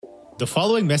The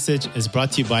following message is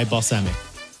brought to you by Balsamiq.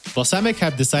 Balsamiq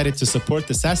have decided to support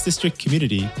the SAS District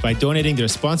community by donating their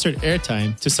sponsored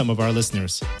airtime to some of our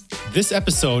listeners. This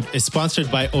episode is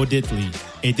sponsored by Auditly,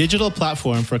 a digital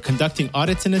platform for conducting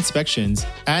audits and inspections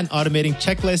and automating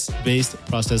checklist-based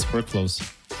process workflows.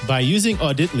 By using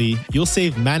Auditly, you'll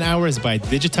save man-hours by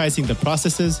digitizing the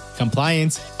processes,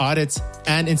 compliance, audits,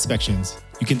 and inspections.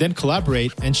 You can then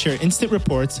collaborate and share instant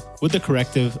reports with the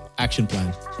corrective action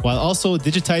plan, while also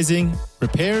digitizing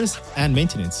repairs and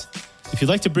maintenance. If you'd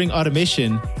like to bring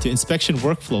automation to inspection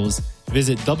workflows,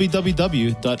 visit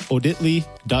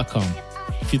www.auditly.com.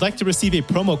 If you'd like to receive a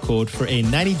promo code for a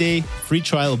 90-day free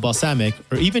trial of Balsamiq,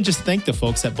 or even just thank the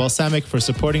folks at Balsamiq for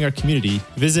supporting our community,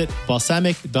 visit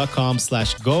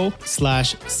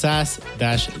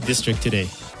balsamiq.com/go/SAS-district today.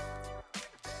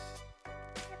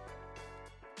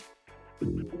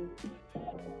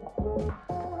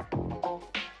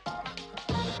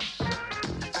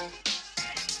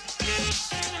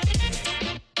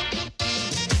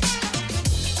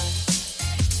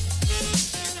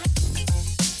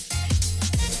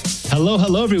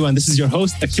 Hello, everyone. This is your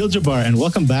host, Akhil Jabbar, and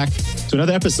welcome back to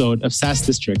another episode of SAS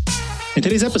District. In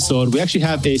today's episode, we actually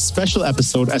have a special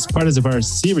episode as part of our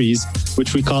series,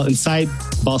 which we call Inside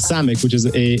Balsamiq, which is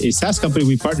a SaaS company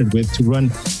we partnered with to run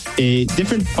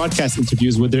different podcast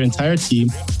interviews with their entire team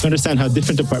to understand how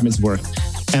different departments work.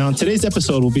 And on today's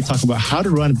episode, we'll be talking about how to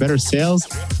run better sales,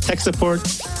 tech support,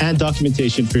 and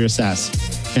documentation for your SaaS.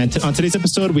 And on today's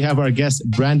episode, we have our guests,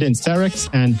 Brandon Sareks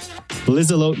and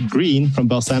Lizelotte Green from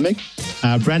Balsamiq.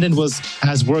 Brandon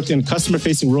has worked in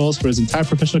customer-facing roles for his entire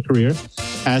professional career.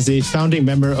 As a founding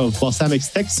member of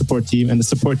Balsamiq's tech support team and the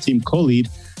support team co-lead,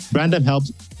 Brandon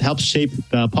helped shape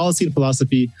the policy and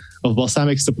philosophy of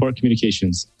Balsamiq support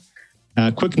communications.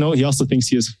 Quick note, he also thinks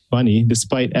he is funny,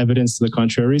 despite evidence to the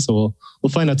contrary. So we'll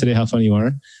find out today how funny you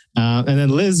are. And then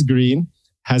Liz Green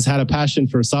has had a passion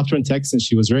for software and tech since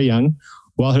she was very young.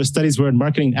 While her studies were in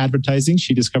marketing and advertising,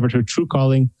 she discovered her true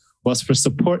calling was for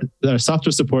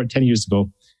software support 10 years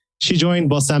ago. She joined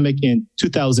Balsamiq in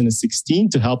 2016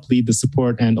 to help lead the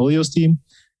support and Oleos team.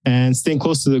 And staying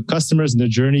close to the customers and their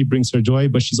journey brings her joy,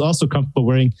 but she's also comfortable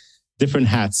wearing different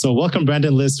hats. So welcome,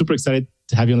 Brandon, Liz. Super excited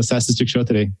to have you on the SAS District show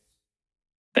today.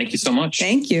 Thank you so much.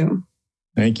 Thank you.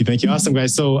 Awesome,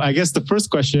 guys. So I guess the first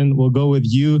question will go with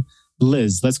you,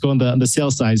 Liz. Let's go on the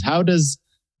sales side. How does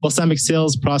Balsamiq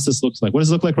sales process look like? What does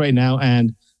it look like right now?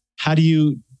 And how do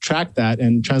you track that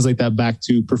and translate that back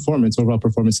to overall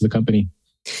performance of the company?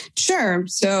 Sure.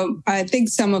 So I think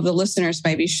some of the listeners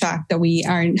might be shocked that we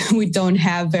don't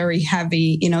have very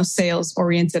heavy, sales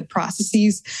oriented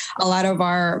processes. A lot of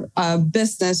our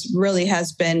business really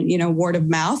has been, word of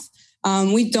mouth.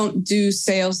 We don't do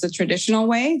sales the traditional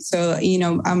way. So,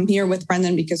 I'm here with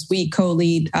Brendan because we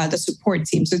co-lead the support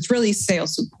team. So it's really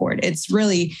sales support. It's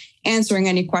really answering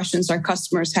any questions our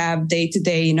customers have day to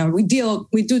day. We do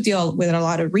deal with a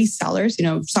lot of resellers,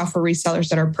 software resellers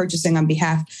that are purchasing on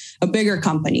behalf of bigger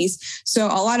companies. So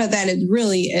a lot of that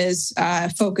really is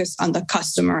focused on the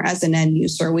customer as an end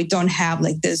user. We don't have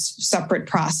like this separate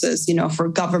process, for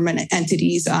government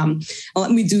entities.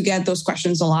 We do get those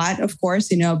questions a lot, of course,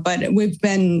 but we've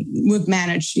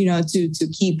managed, to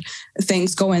keep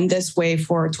things going this way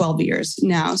for 12 years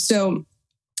now. So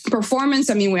performance,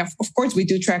 we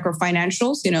do track our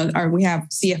financials. We have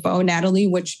CFO Natalie,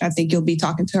 which I think you'll be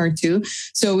talking to her too.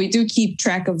 So we do keep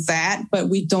track of that, but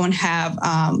we don't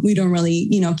really,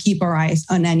 keep our eyes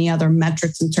on any other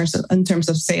metrics in terms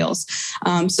of sales.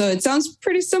 So it sounds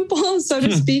pretty simple, so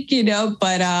to speak,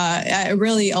 but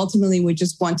really ultimately we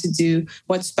just want to do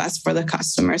what's best for the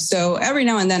customer. So every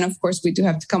now and then, of course, we do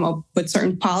have to come up with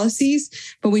certain policies,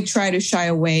 but we try to shy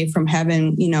away from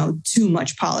having, too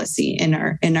much policy in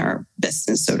our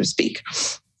business, so to speak.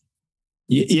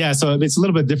 Yeah, so it's a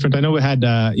little bit different. I know we had,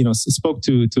 spoke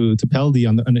to Peldi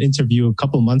on an interview a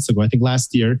couple months ago, I think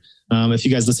last year. If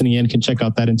you guys listening in can check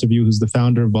out that interview, who's the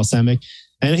founder of Balsamiq.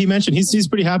 And he mentioned he's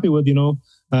pretty happy with,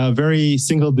 very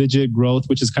single digit growth,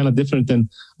 which is kind of different than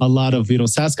a lot of,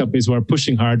 SaaS companies who are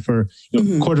pushing hard for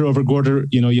quarter over quarter.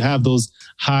 You have those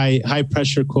high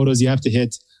pressure quotas you have to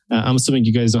hit. I'm assuming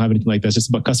you guys don't have anything like that. It's just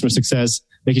about customer success,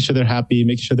 making sure they're happy,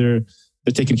 making sure they're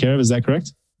taken care of. Is that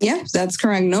correct? Yeah, that's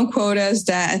correct. No quotas.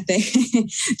 That I think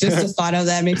just the thought of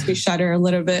that makes me shudder a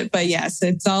little bit. But yes,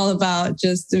 it's all about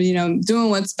just, doing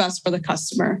what's best for the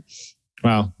customer.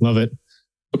 Wow. Love it.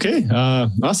 Okay.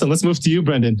 Awesome. Let's move to you,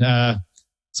 Brendan.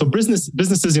 So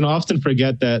businesses, often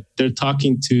forget that they're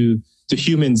talking to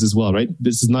humans as well, right?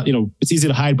 This is not, it's easy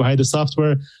to hide behind the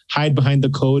software, hide behind the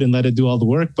code and let it do all the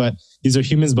work, but these are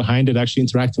humans behind it actually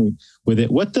interacting with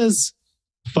it. What does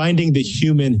finding the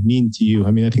human mean to you?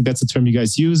 I mean, I think that's a term you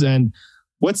guys use. And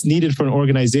what's needed for an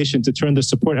organization to turn their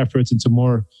support efforts into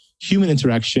more human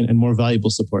interaction and more valuable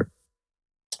support?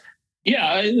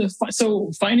 Yeah.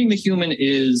 So finding the human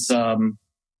is,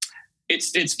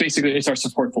 it's basically, it's our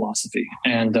support philosophy.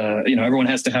 And, everyone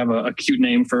has to have a cute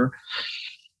name for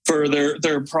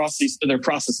their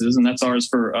processes, and that's ours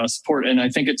for support. And I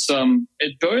think it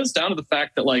boils down to the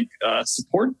fact that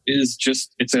support is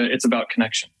just, it's about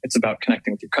connection. It's about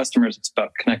connecting with your customers. It's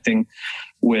about connecting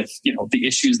with, the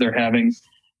issues they're having.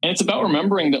 And it's about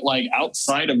remembering that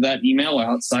outside of that email or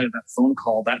outside of that phone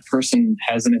call, that person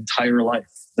has an entire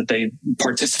life that they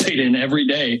participate in every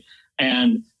day.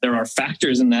 And there are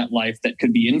factors in that life that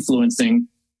could be influencing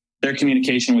their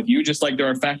communication with you, just like there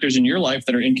are factors in your life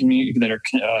that are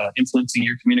influencing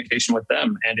your communication with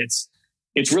them. And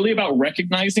it's really about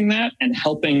recognizing that and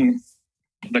helping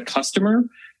the customer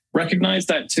recognize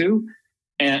that too.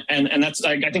 And that's,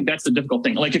 I think that's the difficult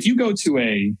thing. If you go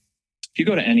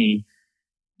to any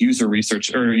user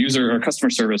research or user or customer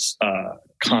service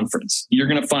conference, you're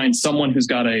going to find someone who's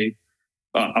got a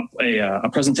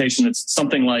presentation that's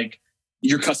something like,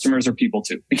 your customers are people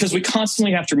too, because we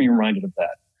constantly have to be reminded of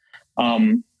that.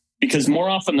 Because more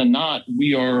often than not,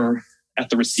 we are at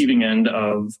the receiving end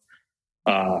of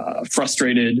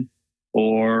frustrated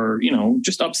or,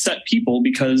 just upset people,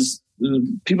 because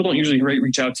people don't usually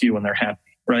reach out to you when they're happy,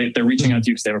 right? They're reaching out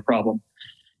to you because they have a problem.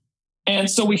 And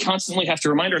so we constantly have to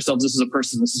remind ourselves, this is a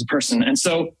person. And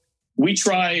so we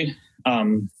try,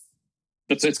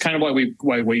 it's kind of why we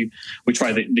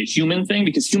try the human thing,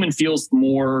 because human feels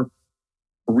more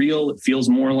real. It feels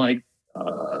more like,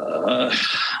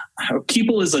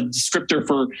 people is a descriptor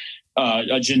for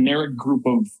a generic group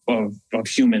of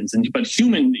humans, but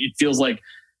human, it feels like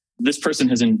this person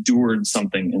has endured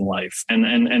something in life,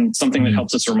 and something that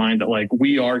helps us remind that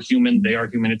we are human, they are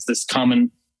human. It's this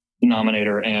common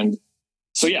denominator. And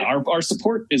so yeah, our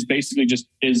support is basically just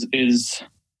is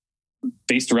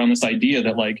based around this idea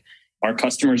that our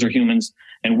customers are humans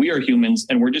and we are humans,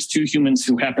 and we're just two humans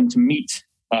who happen to meet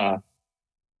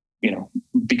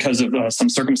because of some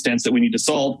circumstance that we need to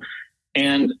solve.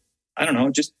 And I don't know,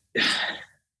 just,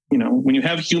 when you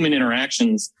have human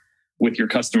interactions with your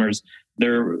customers,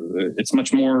 it's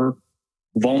much more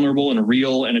vulnerable and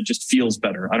real, and it just feels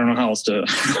better. I don't know how else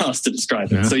to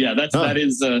describe it. Yeah. So yeah, that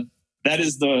is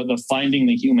the finding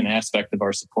the human aspect of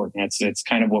our support. And it's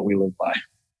kind of what we live by.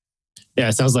 Yeah,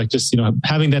 it sounds like just,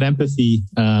 having that empathy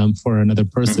for another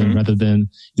person rather than,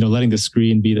 letting the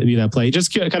screen be that play.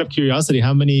 Just kind of curiosity,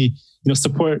 how many,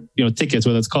 support, tickets,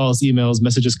 whether it's calls, emails,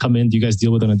 messages come in, do you guys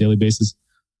deal with on a daily basis?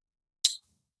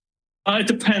 It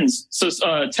depends. So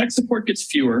tech support gets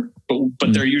fewer,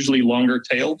 but they're usually longer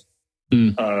tailed.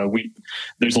 There's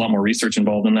a lot more research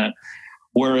involved in that.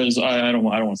 Whereas I don't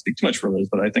want to speak too much for Liz,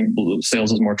 but I think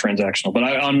sales is more transactional. But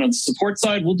on the support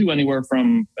side, we'll do anywhere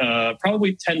from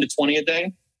probably 10 to 20 a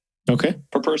day. Okay.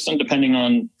 Per person, depending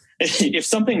on if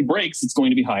something breaks, it's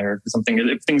going to be higher.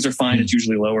 If things are fine, it's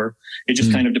usually lower. It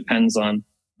just kind of depends on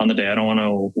the day. I don't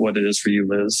know what it is for you,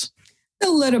 Liz. A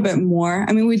little bit more.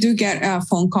 I mean, we do get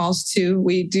phone calls too.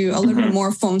 We do a little bit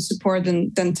more phone support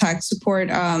than tech support.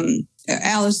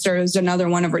 Alistair is another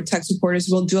one of our tech supporters.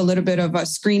 We'll do a little bit of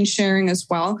screen sharing as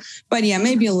well. But yeah,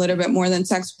 maybe a little bit more than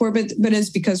tech support, but it's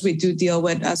because we do deal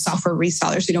with software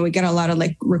resellers. We get a lot of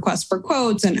requests for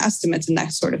quotes and estimates and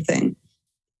that sort of thing.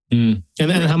 And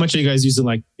then how much are you guys using?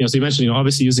 So you mentioned,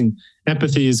 obviously using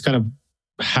empathy is kind of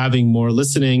having more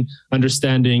listening,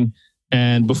 understanding,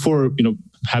 and before,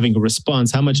 having a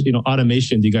response, how much,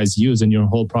 automation do you guys use in your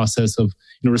whole process of,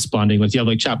 responding? You have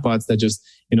chatbots that just,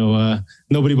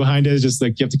 nobody behind it is just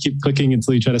you have to keep clicking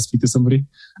until you try to speak to somebody.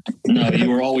 No,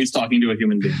 you are always talking to a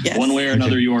human being. Yes. One way or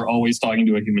another, you are always talking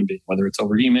to a human being, whether it's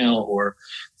over email or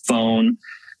phone,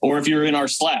 or if you're in our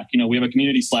Slack, we have a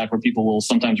community Slack where people will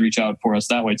sometimes reach out for us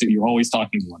that way too. You're always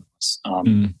talking to one of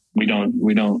us. We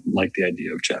don't like the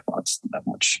idea of chatbots that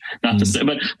much. Not to say,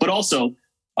 but also,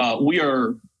 we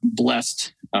are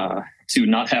blessed to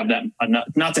not have that,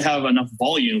 not to have enough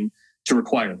volume to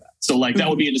require that. So that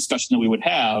would be a discussion that we would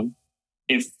have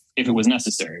if it was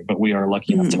necessary, but we are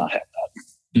lucky enough to not have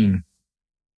that.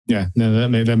 Yeah, no,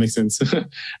 that makes sense.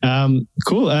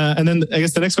 Cool. And then I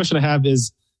guess the next question I have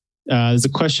is, there's a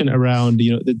question around,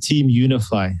 the team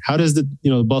unify. How does the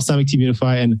Balsamiq team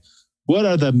unify, and what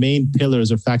are the main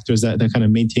pillars or factors that kind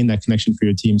of maintain that connection for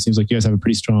your team? Seems like you guys have a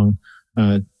pretty strong,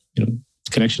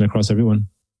 connection across everyone.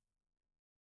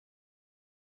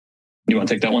 You want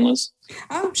to take that one, Liz?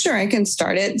 Sure, I can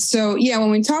start it. So yeah,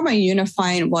 when we talk about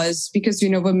unifying was because, we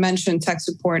mentioned tech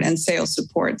support and sales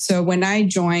support. So when I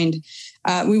joined,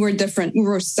 we were different. We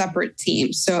were separate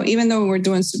teams. So even though we were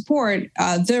doing support,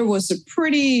 there was a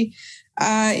pretty,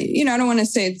 I don't want to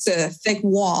say it's a thick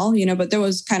wall, but there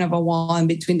was kind of a wall in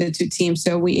between the two teams.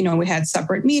 So we had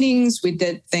separate meetings, we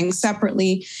did things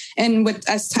separately. And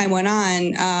as time went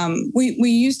on, we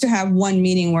used to have one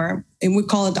meeting where we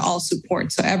call it the all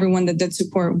support. So everyone that did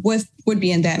support would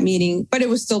be in that meeting, but it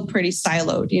was still pretty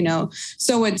siloed,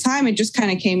 So with time, it just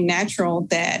kind of came natural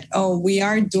that, we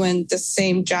are doing the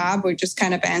same job. We're just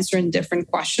kind of answering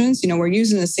different questions. We're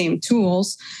using the same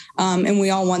tools, and we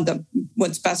all want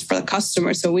what's best for the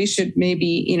customer. So we should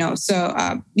maybe,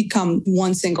 become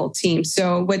one single team.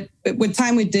 So with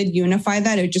time, we did unify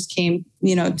that. It just came,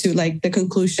 to like the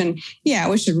conclusion,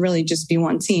 we should really just be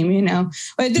one team,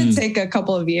 But it did take a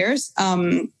couple of years.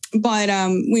 But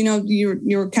we know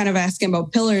you're kind of asking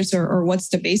about pillars or what's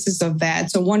the basis of that.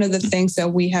 So one of the things that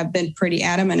we have been pretty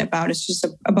adamant about is just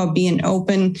about being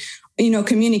open,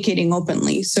 communicating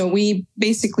openly. So we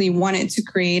basically wanted to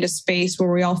create a space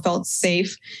where we all felt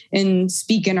safe and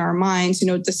speak in our minds,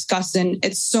 discussing.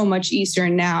 It's so much easier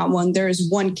now when there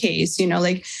is one case,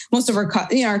 like most of our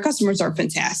customers are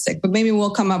fantastic, but maybe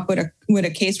we'll come up with a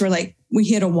case where like we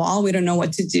hit a wall, we don't know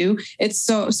what to do. It's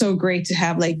so great to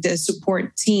have like the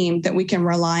support team that we can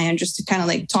rely on just to kind of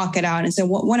like talk it out and say,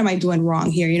 what am I doing wrong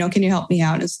here? Can you help me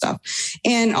out and stuff?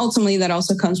 And ultimately that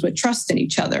also comes with trust in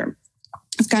each other.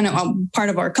 It's kind of a part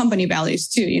of our company values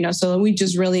too, so we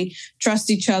just really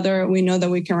trust each other. We know that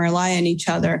we can rely on each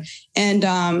other. And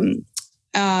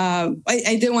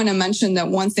I did want to mention that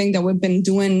one thing that we've been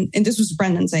doing, and this was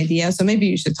Brendan's idea, so maybe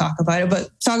you should talk about it, but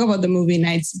talk about the movie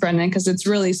nights, Brendan, because it's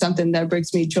really something that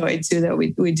brings me joy too, that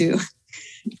we do.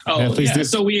 Oh, yeah. Do.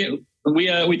 So we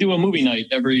do a movie night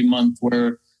every month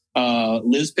where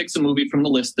Liz picks a movie from the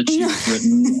list that she's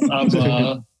written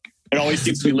of, it always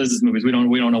seems to be Liz's movies. We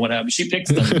don't know what happens. She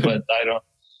picks them, but I don't.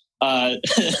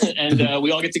 And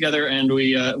we all get together and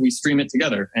we stream it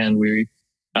together, and we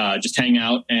just hang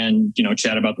out and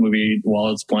chat about the movie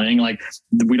while it's playing. Like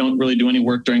we don't really do any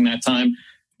work during that time.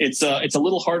 It's a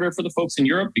little harder for the folks in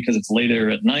Europe because it's later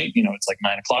at night. It's like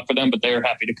 9:00 for them, but they're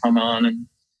happy to come on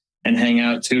and hang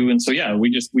out too. And so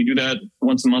we do that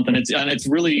once a month, and it's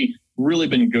really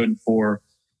been good for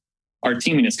our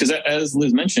teaminess, because as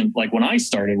Liz mentioned, like when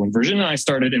Virginia and I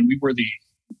started, and we were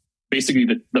basically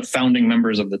the founding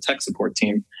members of the tech support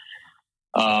team.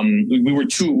 We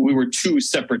were two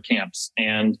separate camps,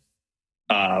 and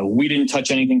we didn't touch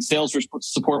anything sales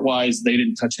support wise. They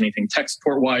didn't touch anything tech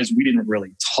support wise. We didn't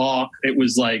really talk. It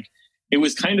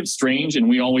was kind of strange, and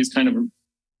we always kind of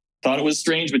thought it was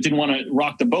strange, but didn't want to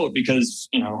rock the boat because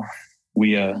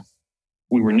we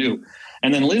were new.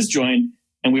 And then Liz joined.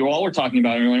 And we all were talking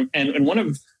about it. And one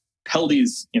of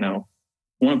Peldy's,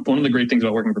 one of the great things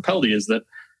about working for Peldy is that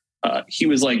he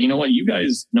was like, you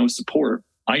guys know support.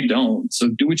 I don't. So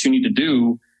do what you need to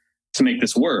do to make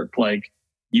this work. Like,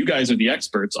 you guys are the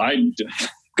experts.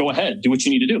 Go ahead, do what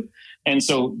you need to do. And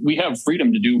so we have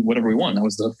freedom to do whatever we want. That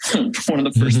was one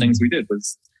of the first things we did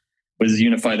was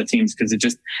unify the teams, because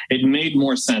it made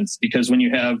more sense, because when you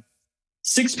have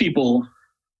 6 people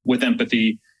with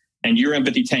empathy, and your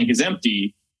empathy tank is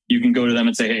empty, you can go to them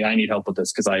and say, hey, I need help with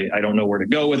this because I don't know where to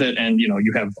go with it. And,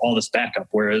 you have all this backup.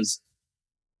 Whereas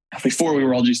before we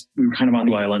were kind of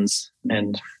on islands,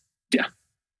 and yeah.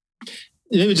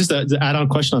 Maybe just an add-on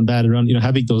question on that around,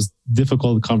 having those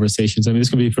difficult conversations. I mean, this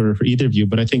can be for either of you,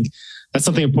 but I think that's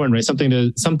something important, right? Something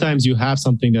that sometimes you have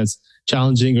something that's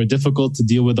challenging or difficult to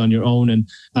deal with on your own. And,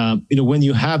 when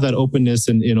you have that openness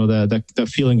and, the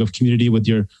feeling of community with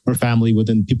your or family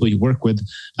within people you work with,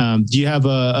 do you have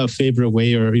a favorite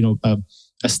way or,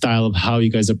 a style of how you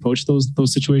guys approach those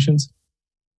situations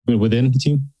within the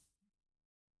team?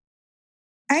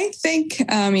 I think,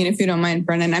 if you don't mind,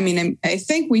 Brendan, I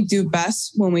think we do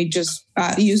best when we just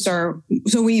use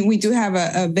we do have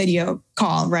a video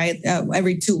call, right?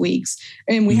 Every 2 weeks.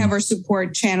 And we have our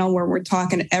support channel where we're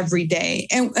talking every day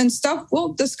and stuff.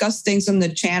 We'll discuss things on the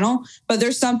channel, but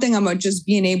there's something about just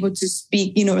being able to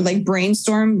speak, like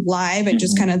brainstorm live and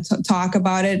just kind of talk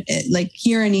about it, like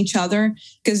hearing each other.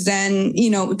 Because then,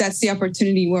 that's the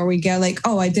opportunity where we get like,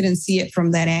 oh, I didn't see it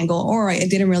from that angle, or I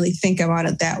didn't really think about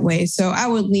it that way. So I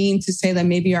would lean to say that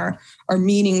maybe our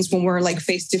meetings when we're like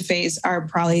face to face are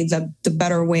probably the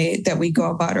better way that we go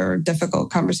about our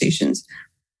difficult conversations.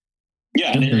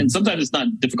 Yeah, and sometimes it's not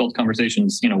difficult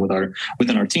conversations,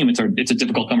 within our team. It's a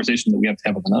difficult conversation that we have to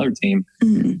have with another team,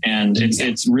 and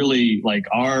it's really like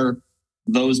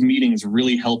those meetings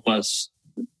really help us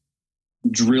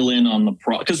drill in on the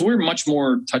because we're much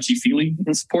more touchy feely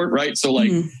in support, right? So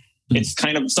like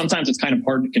sometimes it's kind of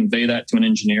hard to convey that to an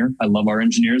engineer. I love our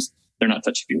engineers; they're not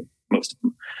touchy feely. most of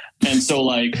them. And so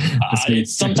like,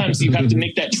 sometimes you have to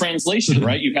make that translation,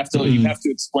 right? You have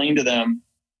to explain to them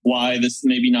why this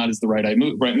maybe not is the right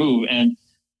move. And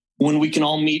when we can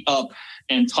all meet up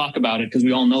and talk about it, because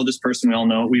we all know this person, we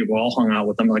all hung out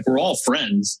with them, like we're all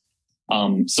friends.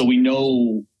 So we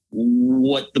know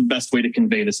what the best way to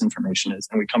convey this information is,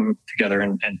 and we come together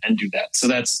and do that. So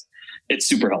it's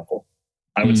super helpful.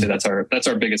 I would say that's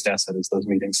our biggest asset is those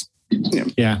meetings.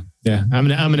 Yeah. I'm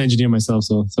an engineer myself,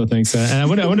 so thanks. And I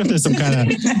wonder if there's some kind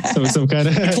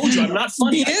of. I told you I'm not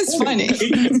funny. He is funny. It's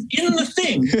in the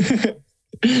thing.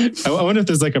 I wonder if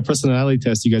there's like a personality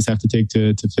test you guys have to take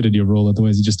to fit in your role.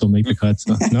 Otherwise, you just don't make the cut.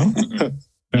 So, no.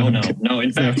 No.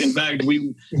 In fact,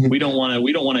 we don't want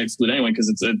to exclude anyone because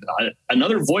it's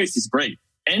another voice is great.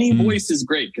 Any voice is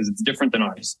great because it's different than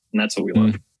ours, and that's what we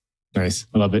love. Nice,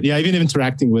 I love it. Yeah, even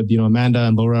interacting with Amanda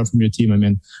and Laura from your team. I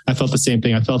mean, I felt the same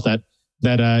thing. I felt that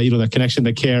that connection,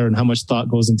 the care, and how much thought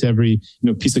goes into every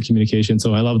piece of communication.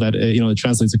 So I love that it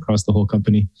translates across the whole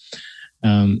company.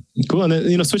 Cool. And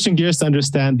then switching gears to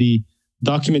understand the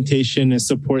documentation and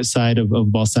support side of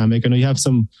Balsamiq. I know you have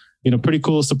some pretty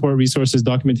cool support resources,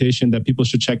 documentation that people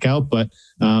should check out. But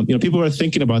people are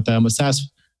thinking about that. I'm a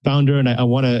SaaS founder, and I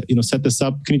want to set this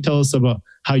up. Can you tell us about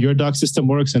how your doc system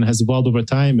works and has evolved over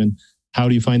time, and how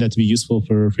do you find that to be useful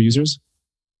for users?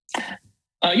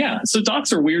 So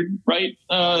docs are weird, right?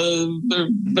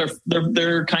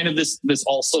 They're kind of this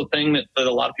also thing that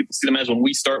a lot of people see them as.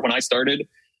 When I started,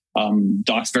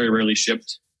 docs very rarely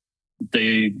shipped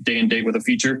day and date with a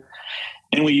feature.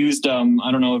 And we used, I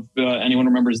don't know if anyone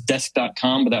remembers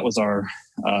desk.com, but that was our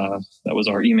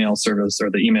email service, or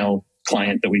the email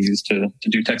client that we used to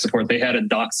do tech support. They had a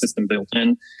doc system built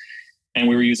in, and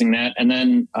we were using that. And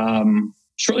then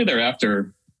shortly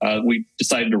thereafter, we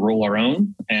decided to roll our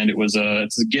own, and it's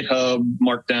a GitHub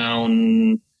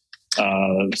Markdown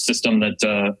system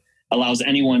that allows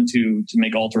anyone to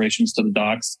make alterations to the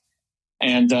docs.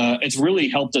 And it's really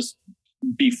helped us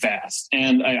be fast.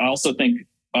 And I also think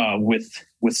with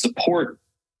support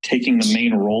taking the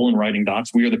main role in writing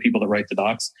docs, we are the people that write the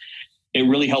docs. It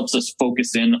really helps us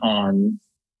focus in on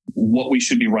what we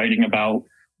should be writing about,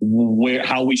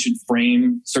 how we should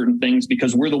frame certain things,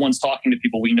 because we're the ones talking to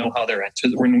people. We know how they're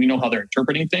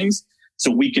interpreting things,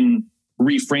 so we can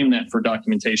reframe that for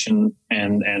documentation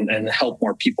and help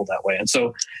more people that way. And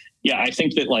so, I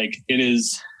think that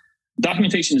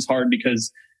documentation is hard because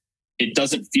it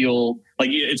doesn't feel like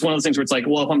it's one of those things where it's like,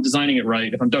 well, if I'm designing it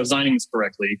right, if I'm designing this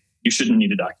correctly, you shouldn't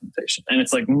need a documentation. And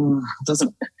it's like, it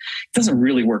doesn't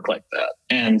really work like that.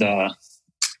 And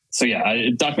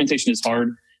documentation is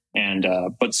hard,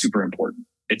 but super important.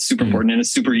 It's super important, and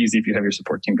it's super easy if you have your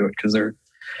support team do it, because they're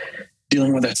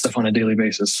dealing with that stuff on a daily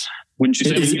basis. Wouldn't you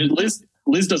say?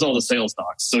 Liz does all the sales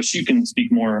docs, so she can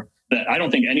speak more. That I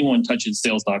don't think anyone touches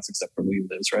sales docs except for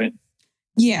Liz, right?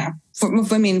 Yeah, for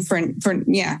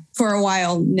a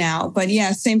while now. But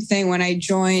same thing. When I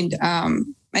joined,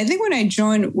 I think when I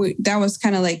joined, that was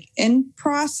kind of like in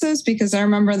process, because I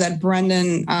remember that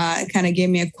Brendan kind of gave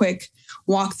me a quick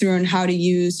walkthrough on how to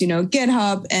use,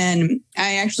 GitHub. And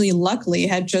I actually luckily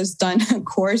had just done a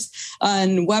course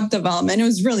on web development. It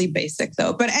was really basic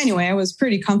though. But anyway, I was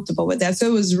pretty comfortable with that. So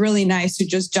it was really nice to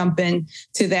just jump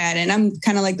into that. And I'm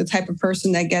kind of like the type of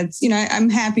person that gets, I'm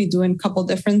happy doing a couple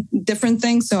different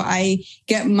things. So I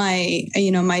get my,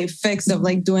 my fix of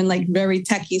like doing like very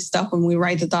techie stuff when we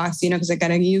write the docs, because I got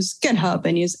to use GitHub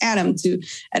and use Atom to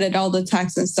edit all the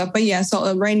text and stuff. But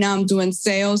so right now I'm doing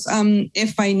sales.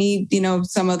 If I need,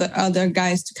 some of the other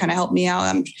guys to kind of help me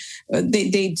out,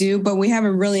 they do. But we have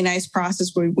a really nice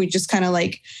process where we just kind of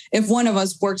like, if one of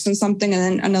us works on something and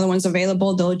then another one's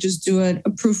available, they'll just do a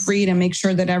proofread and make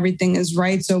sure that everything is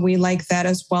right. So we like that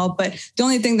as well. But the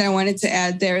only thing that I wanted to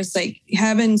add there is like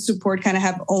having support kind of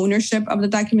have ownership of the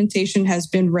documentation has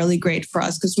been really great for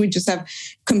us, because we just have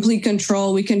complete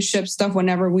control. We can ship stuff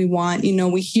whenever we want.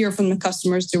 We hear from the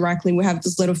customers directly. We have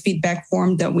this little feedback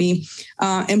form that we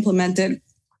implemented.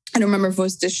 I don't remember if it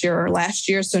was this year or last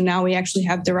year. So now we actually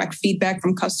have direct feedback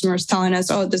from customers telling us,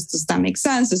 oh, this does not make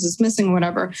sense, this is missing,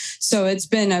 whatever. So it's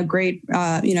been a great,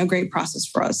 great process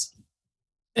for us.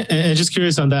 And just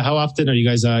curious on that, how often are you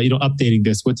guys, updating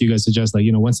this? What do you guys suggest? Like,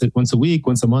 once a week,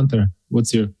 once a month, or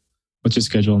what's your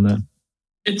schedule on that?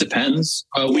 It depends.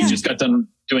 We just got done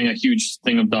doing a huge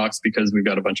thing of docs because we've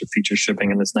got a bunch of features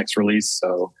shipping in this next release.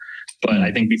 So, but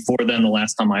I think before then, the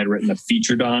last time I had written a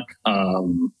feature doc,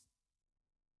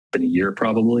 been a year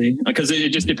probably, because it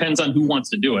just depends on who wants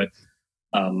to do it.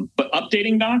 But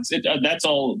updating docs, that's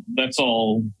all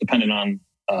dependent on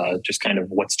just kind of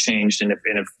what's changed, and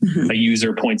if a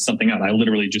user points something out. I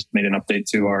literally just made an update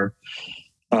to our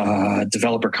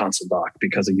developer console doc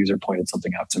because a user pointed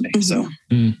something out to me. So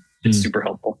it's super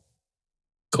helpful.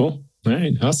 Cool. All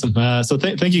right. Awesome. So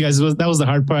thank you guys. That was the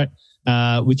hard part.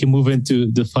 We can move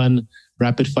into the fun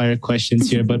rapid fire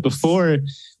questions here. But before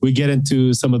we get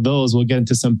into some of those, we'll get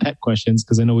into some pet questions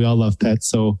because I know we all love pets.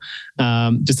 So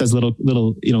just as little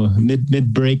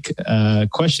mid break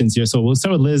questions here. So we'll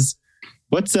start with Liz.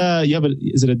 What's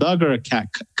is it a dog or a cat?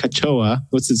 Kachoa.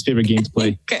 What's his favorite game to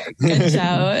play?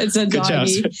 Kachoa. It's a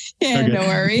doggy. Yeah, okay. No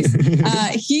worries.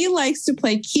 He likes to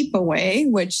play keep away,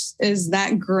 which is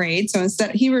not great. So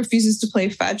instead, he refuses to play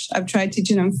fetch. I've tried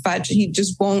teaching him fetch. He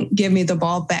just won't give me the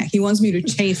ball back. He wants me to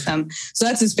chase him. So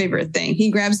that's his favorite thing.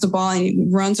 He grabs the ball and he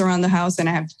runs around the house, and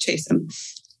I have to chase him.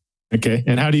 Okay.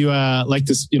 And how do you like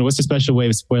this? What's the special way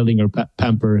of spoiling or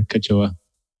pamper Kachoa?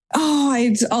 Oh,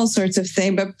 it's all sorts of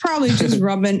things, but probably just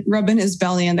rubbing his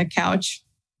belly on the couch.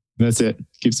 That's it.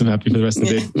 Keeps him happy for the rest of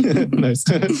the day. Nice.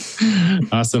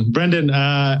 Awesome. Brendan,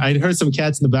 I heard some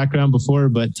cats in the background before,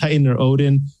 but Titan or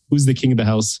Odin, who's the king of the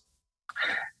house?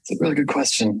 It's a really good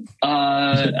question.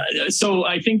 So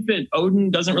I think that Odin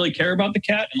doesn't really care about the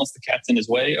cat unless the cat's in his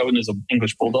way. Odin is an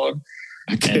English bulldog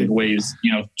and weighs,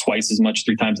 twice as much,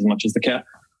 3 times as much as the cat.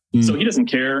 So he doesn't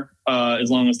care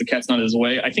as long as the cat's not in his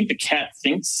way. I think the cat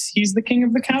thinks he's the king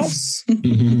of the house,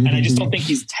 and I just don't think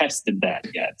he's tested that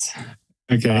yet.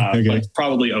 Okay. But it's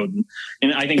probably Odin,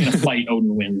 and I think in a fight,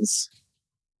 Odin wins.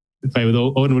 Fight with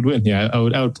Odin would win. Yeah,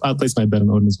 I'll place my bet on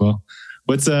Odin as well.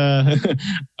 What's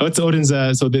Odin's?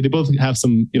 So they both have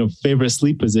some favorite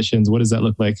sleep positions. What does that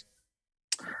look like?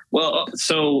 Well,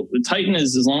 so the Titan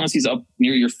is as long as he's up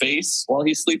near your face while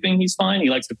he's sleeping, he's fine. He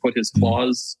likes to put his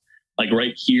claws like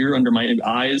right here under my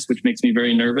eyes, which makes me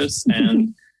very nervous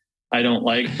and I don't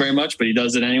like very much, but he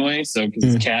does it anyway. So because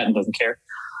he's a cat and doesn't care.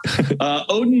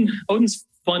 Odin's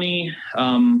funny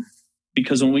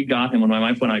because when my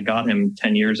wife and I got him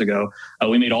 10 years ago,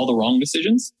 we made all the wrong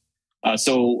decisions.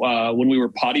 So when we were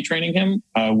potty training him,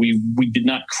 we did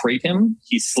not crate him.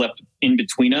 He slept in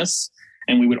between us,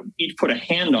 and we would each put a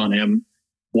hand on him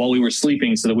while we were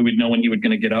sleeping so that we would know when he was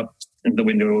going to get up in the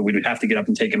window. We would have to get up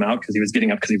and take him out because he was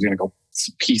getting up because he was going to go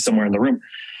pee somewhere in the room.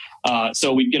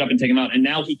 So we'd get up and take him out. And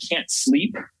now he can't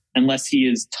sleep unless he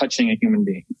is touching a human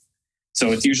being.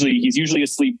 So he's usually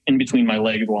asleep in between my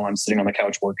legs while I'm sitting on the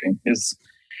couch working.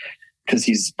 Because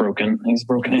he's broken. He's a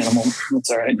broken animal. That's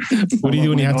all right. What do you do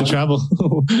when you have to travel?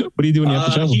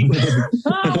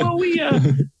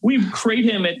 We crate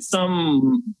him at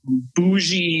some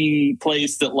bougie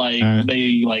place that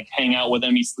they hang out with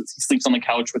him. He sleeps on the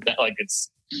couch with that. It's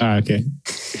okay.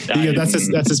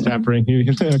 That's his pampering.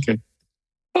 Okay.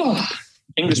 Oh,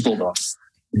 English bulldogs.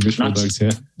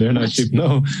 Yeah, they're not cheap.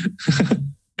 No.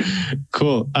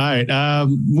 Cool. All right.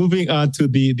 Moving on to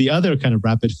the other kind of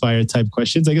rapid fire type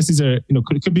questions. I guess these are,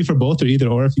 could be for both or either,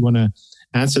 or if you want to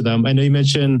answer them. I know you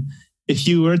mentioned if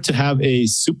you were to have a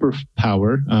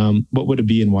superpower, what would it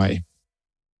be and why?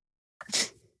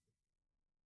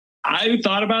 I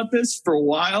thought about this for a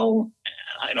while.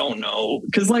 I don't know.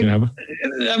 Because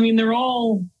they're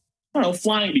all,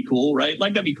 flying would be cool, right?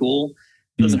 That'd be cool.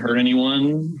 Doesn't hurt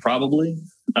anyone, probably.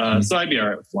 So I'd be all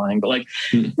right with flying, but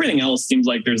everything else seems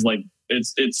like there's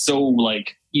it's so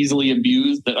easily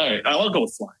abused that all right, I'll go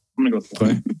with flying. I'm gonna go with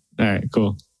flying. All right,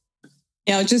 cool.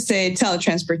 Yeah, I'll just say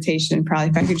teletransportation. Probably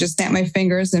if I could just snap my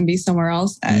fingers and be somewhere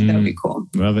else, that would be cool.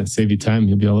 Love it. Save you time.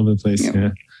 You'll be all over the place. Yep. Yeah.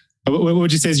 What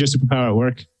would you say is your superpower at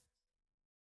work?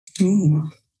 Ooh.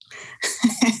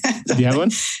 Do you have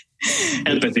one?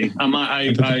 Empathy.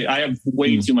 I have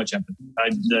way too much empathy.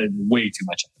 Way too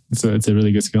much empathy. It's a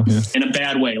really good skill. Yeah. In a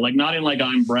bad way. Not in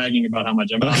I'm bragging about how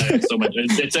much empathy I have so much.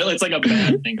 It's like a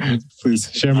bad thing.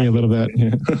 Please share me a little bit.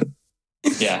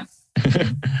 Yeah. How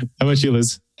about you,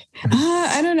 Liz?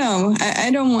 I don't know.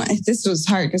 I don't want. This was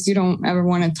hard because you don't ever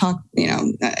want to talk.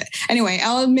 Anyway,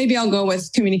 I'll go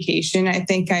with communication. I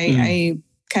think I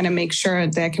kind of make sure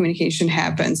that communication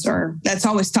happens, or that's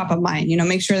always top of mind,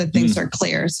 make sure that things are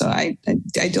clear. So I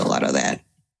do a lot of that.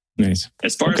 Nice.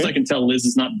 As far as I can tell, Liz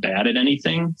is not bad at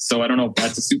anything. So I don't know if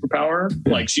that's a superpower.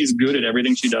 She's good at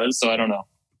everything she does. So I don't know.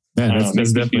 Yeah,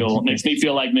 makes me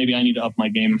feel like maybe I need to up my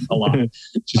game a lot.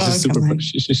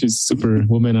 She's super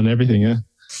woman on everything. Yeah.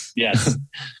 Yes.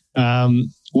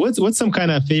 What's some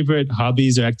kind of favorite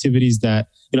hobbies or activities that,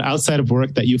 outside of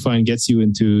work that you find gets you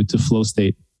into flow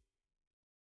state?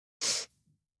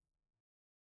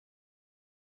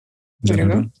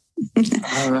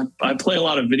 I play a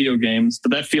lot of video games, but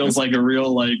that feels like a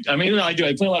real I do.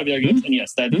 I play a lot of video games, and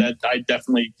yes, that I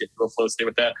definitely get to a flow state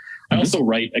with that. I also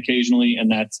write occasionally,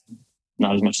 and that's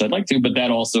not as much as I'd like to, but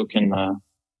that also can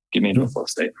get me into a flow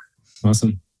state.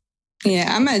 Awesome.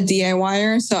 Yeah, I'm a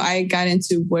DIYer, so I got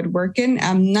into woodworking.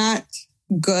 I'm not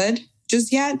good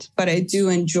just yet, but I do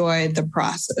enjoy the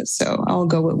process. So I'll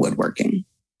go with woodworking.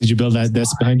 Did you build that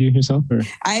desk behind you yourself? Or?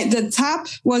 The top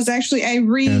was actually, I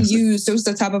reused, it was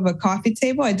the top of a coffee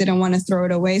table. I didn't want to throw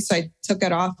it away. So I took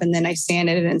it off and then I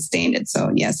sanded it and stained it.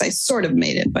 So yes, I sort of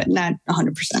made it, but not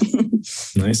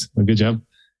 100%. Nice. Well, good job.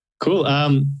 Cool.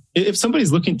 If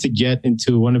somebody's looking to get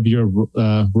into one of your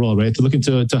role, right? They're looking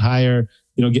to hire,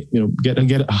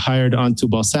 get hired onto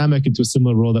Balsamiq, into a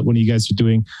similar role that one of you guys are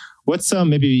doing. What's some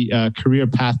maybe career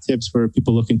path tips for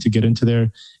people looking to get into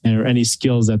there, or any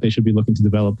skills that they should be looking to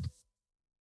develop?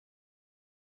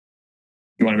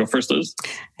 You want to go first, Liz?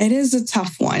 It is a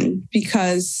tough one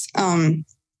because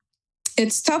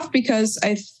it's tough because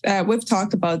we've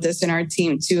talked about this in our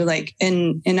team too. Like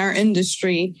in our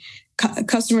industry,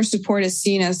 customer support is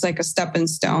seen as like a stepping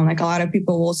stone. Like a lot of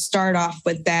people will start off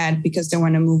with that because they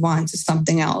want to move on to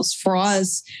something else. For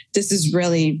us, this is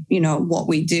really, what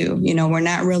we do. We're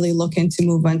not really looking to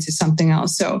move on to something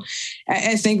else. So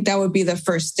I think that would be the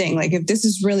first thing. Like if this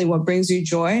is really what brings you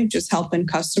joy, just helping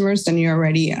customers, then you're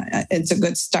already, it's a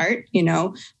good start,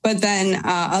 But then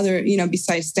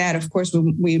besides that, of course,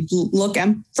 we look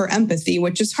for empathy,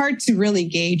 which is hard to really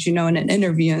gauge, in an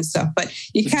interview and stuff, but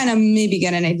you kind of maybe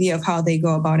get an idea of how they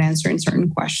go about answering certain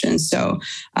questions. So,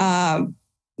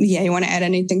 you want to add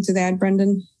anything to that,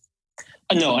 Brendan?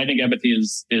 No, I think empathy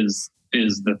is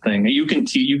the thing. You can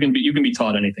be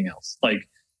taught anything else. Like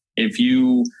if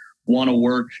you want to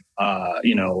work, at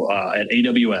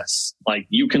AWS, like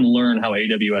you can learn how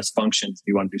AWS functions if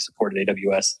you want to do support at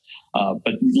AWS.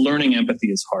 But learning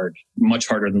empathy is hard, much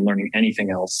harder than learning anything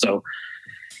else. So,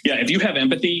 yeah, if you have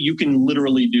empathy, you can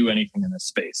literally do anything in this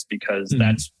space because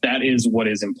that is what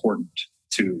is important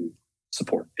to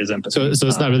support is empathy. So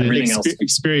it's not really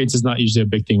experience is not usually a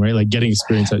big thing, right? Like getting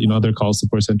experience at other call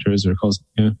support centers or calls.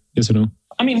 Yeah, yes or no?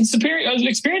 I mean,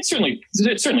 experience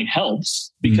certainly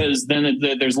helps because then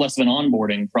there's less of an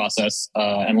onboarding process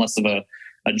and less of a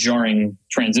jarring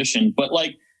transition. But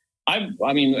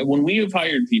when we have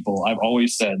hired people, I've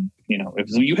always said, if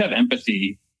you have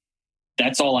empathy,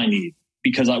 that's all I need.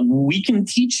 Because we can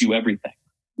teach you everything.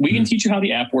 We can teach you how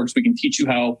the app works. We can teach you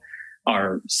how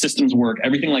our systems work,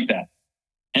 everything like that.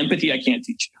 Empathy, I can't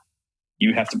teach you.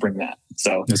 You have to bring that.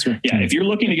 So, that's right. Yeah, if you're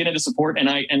looking to get into support, and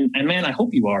man, I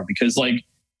hope you are, because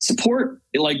support,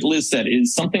 like Liz said,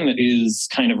 is something that is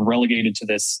kind of relegated to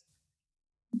this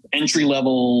entry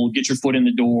level, get your foot in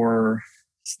the door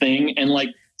thing. And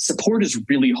support is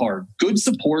really hard. Good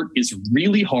support is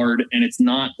really hard, and it's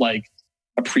not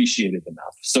appreciated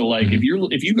enough. So if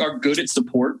you are good at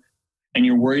support and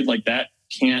you're worried that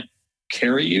can't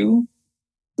carry you,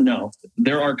 no,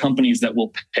 there are companies that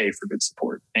will pay for good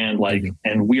support. And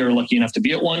and we are lucky enough to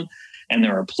be at one, and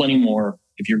there are plenty more.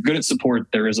 If you're good at support,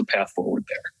 there is a path forward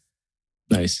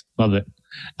there. Nice. Love it.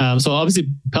 So obviously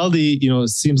Peldi,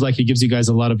 seems like it gives you guys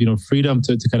a lot of, freedom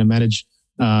to kind of manage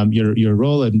your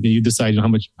role, and you decide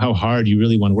how hard you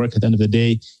really want to work. At the end of the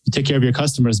day, you take care of your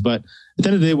customers, but at the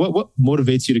end of the day, what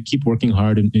motivates you to keep working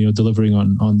hard and delivering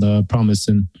on the promise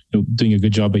and doing a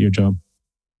good job at your job?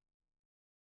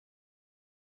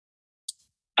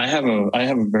 I have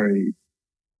a very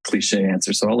cliche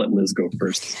answer, so I'll let Liz go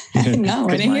first. No,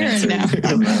 I didn't hear it now.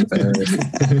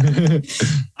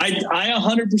 I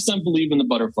 100% believe in the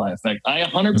butterfly effect. I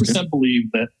 100%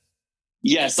 believe that.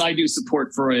 Yes, I do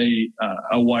support for a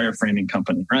wireframing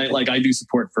company, right? I do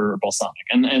support for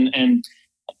Balsamiq,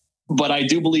 but I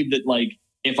do believe that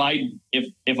if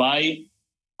I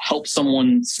help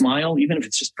someone smile, even if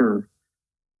it's just for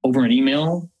over an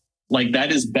email,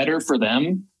 that is better for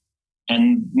them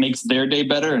and makes their day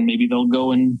better, and maybe they'll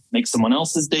go and make someone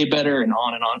else's day better, and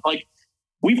on and on.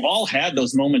 We've all had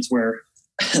those moments where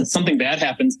something bad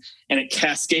happens and it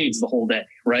cascades the whole day,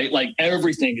 right?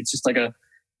 Everything, it's just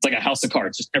it's like a house of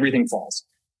cards, just everything falls.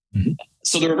 Mm-hmm.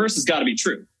 So the reverse has got to be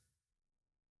true.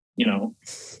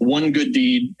 One good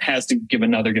deed has to give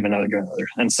another.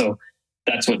 And so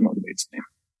that's what motivates me.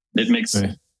 It makes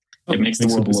the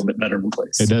world a little bit better of a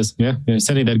place. It does. Yeah.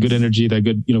 Sending that good energy, that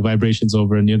good, vibrations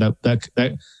over, and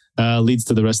that leads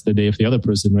to the rest of the day of the other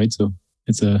person. Right. So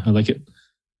I like it.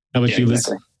 How about you, Liz?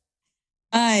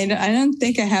 I don't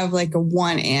think I have a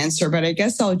one answer, but I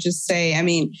guess I'll just say,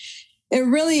 It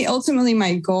really, ultimately,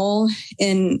 my goal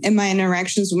in my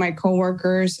interactions with my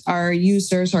coworkers, our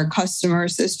users, our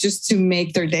customers, is just to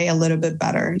make their day a little bit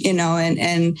better,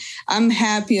 and I'm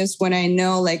happiest when I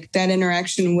know like that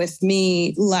interaction with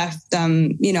me left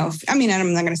them, I'm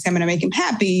not going to say I'm going to make them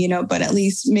happy, but at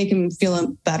least make them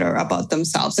feel better about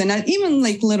themselves. And even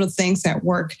like little things at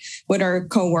work with our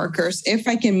coworkers, if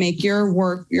I can make your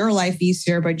life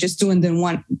easier by just doing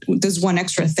this one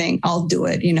extra thing, I'll do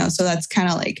it, so that's kind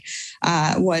of like,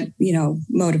 what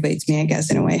motivates me, I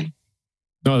guess, in a way.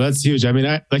 No, that's huge. I mean,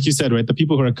 like you said, right? The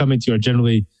people who are coming to you are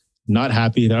generally not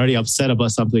happy. They're already upset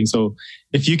about something. So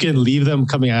if you can leave them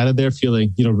coming out of there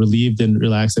feeling, relieved and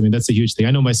relaxed, I mean, that's a huge thing.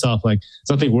 I know myself, like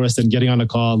something worse than getting on a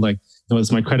call, like,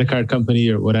 it's my credit card company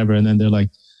or whatever. And then they're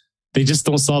like, they just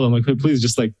don't solve them. Like, please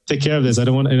just like take care of this. I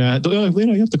don't want, and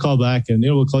you have to call back and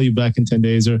we'll call you back in 10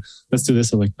 days or let's do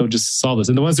this. I'm like, no, just solve this.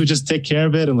 And the ones who just take care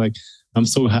of it and like, I'm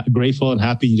so grateful and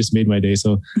happy you just made my day.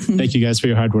 So thank you guys for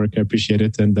your hard work. I appreciate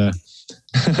it. And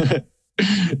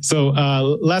so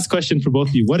last question for both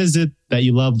of you. What is it that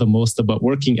you love the most about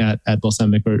working at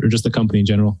Balsamiq or just the company in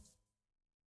general?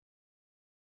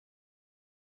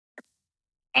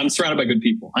 I'm surrounded by good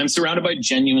people. I'm surrounded by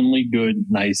genuinely good,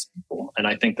 nice people. And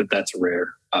I think that that's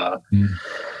rare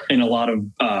in a lot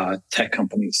of tech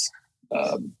companies.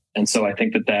 And so I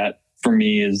think that for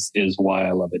me is why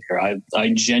I love it here.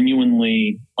 I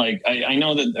genuinely like, I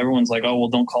know that everyone's like, oh, well,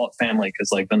 don't call it family.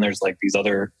 Cause like, then there's like these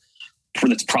other,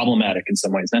 that's problematic in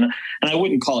some ways. And I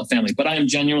wouldn't call it family, but I am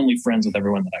genuinely friends with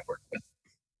everyone that I work with.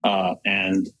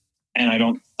 And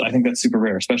I think that's super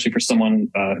rare, especially for someone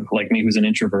like me, who's an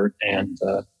introvert and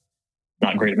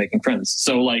not great at making friends.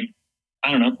 So like,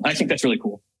 I don't know. I think that's really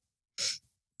cool.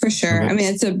 For sure. I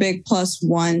mean, it's a big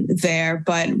 +1 there,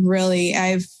 but really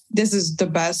this is the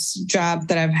best job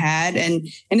that I've had. And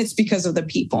it's because of the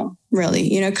people,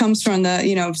 really. It comes from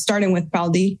the, starting with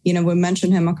Paldi, we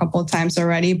mentioned him a couple of times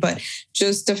already, but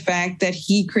just the fact that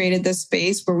he created this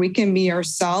space where we can be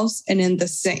ourselves and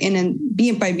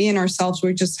by being ourselves,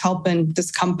 we're just helping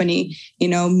this company,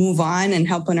 move on and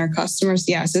helping our customers.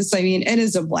 Yes, it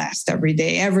is a blast every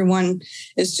day. Everyone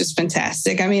is just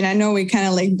fantastic. I mean, I know we kind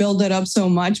of like build it up so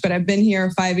much, but I've been here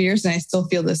 5 years and I still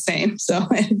feel the same. So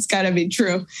it's got to be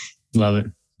true. Love it.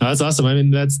 No, that's awesome. I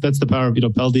mean, that's the power of,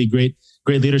 Paldi, great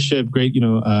leadership, great,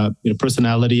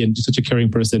 personality and just such a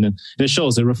caring person. And it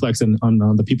shows, it reflects on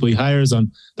the people he hires,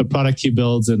 on the product he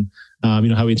builds and, how he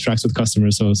interacts with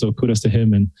customers. So kudos to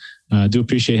him and do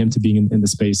appreciate him to being in the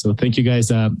space. So thank you guys.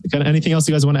 Kind of anything else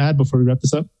you guys want to add before we wrap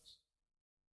this up?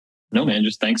 No, man,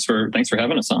 just thanks for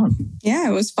having us on. Yeah,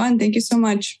 it was fun. Thank you so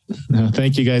much.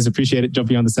 Thank you guys. Appreciate it.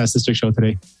 Jumping on the SaaS District show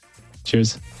today.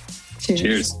 Cheers.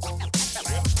 Cheers.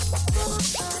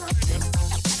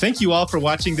 Thank you all for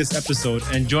watching this episode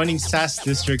and joining SaaS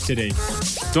District today.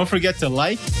 Don't forget to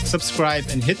like, subscribe,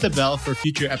 and hit the bell for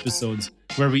future episodes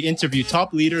where we interview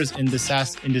top leaders in the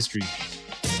SaaS industry.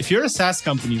 If you're a SaaS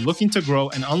company looking to grow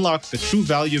and unlock the true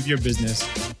value of your business,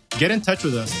 get in touch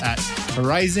with us at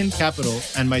Horizon Capital,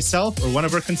 and myself or one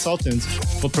of our consultants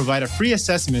will provide a free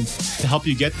assessment to help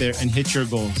you get there and hit your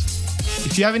goals.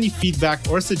 If you have any feedback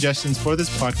or suggestions for this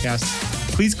podcast,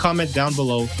 please comment down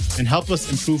below and help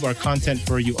us improve our content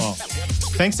for you all.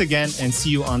 Thanks again and see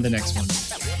you on the next one.